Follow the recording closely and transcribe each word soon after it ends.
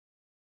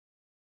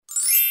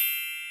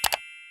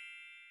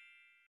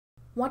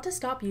Want to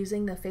stop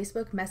using the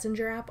Facebook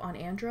Messenger app on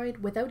Android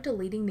without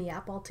deleting the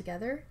app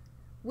altogether?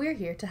 We're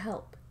here to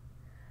help.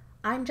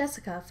 I'm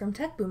Jessica from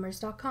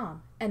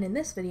TechBoomers.com, and in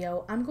this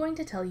video, I'm going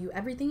to tell you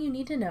everything you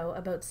need to know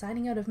about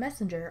signing out of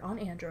Messenger on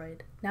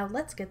Android. Now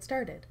let's get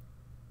started.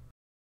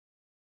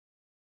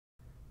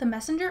 The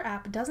Messenger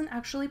app doesn't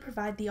actually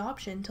provide the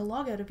option to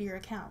log out of your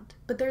account,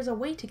 but there's a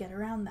way to get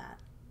around that.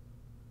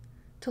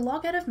 To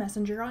log out of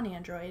Messenger on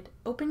Android,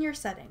 open your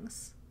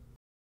settings.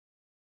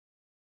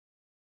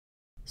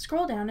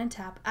 Scroll down and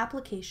tap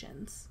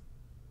Applications.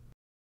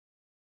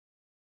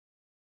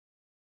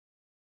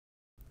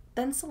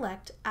 Then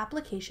select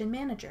Application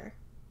Manager.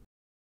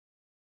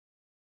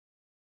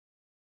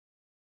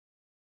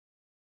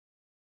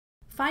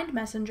 Find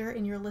Messenger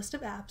in your list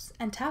of apps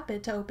and tap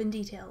it to open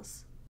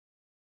details.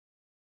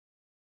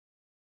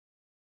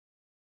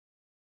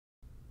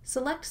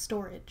 Select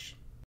Storage.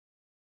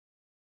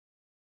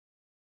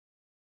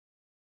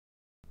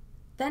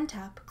 Then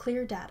tap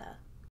Clear Data.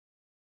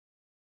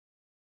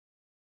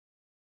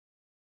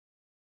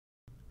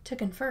 To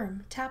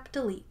confirm, tap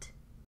Delete.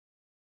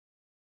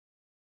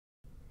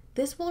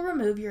 This will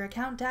remove your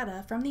account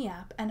data from the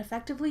app and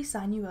effectively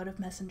sign you out of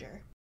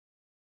Messenger.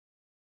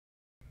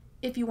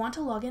 If you want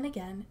to log in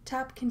again,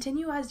 tap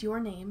Continue as your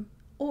name,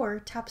 or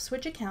tap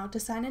Switch Account to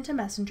sign into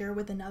Messenger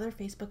with another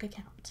Facebook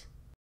account.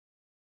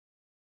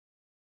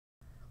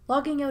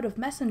 Logging out of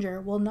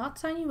Messenger will not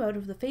sign you out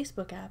of the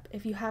Facebook app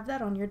if you have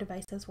that on your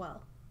device as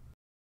well.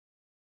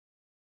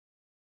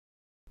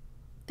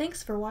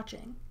 Thanks for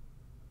watching.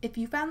 If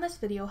you found this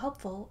video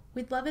helpful,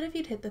 we'd love it if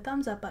you'd hit the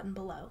thumbs up button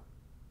below.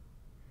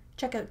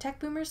 Check out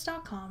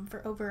TechBoomers.com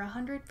for over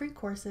 100 free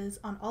courses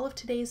on all of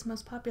today's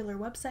most popular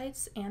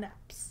websites and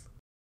apps.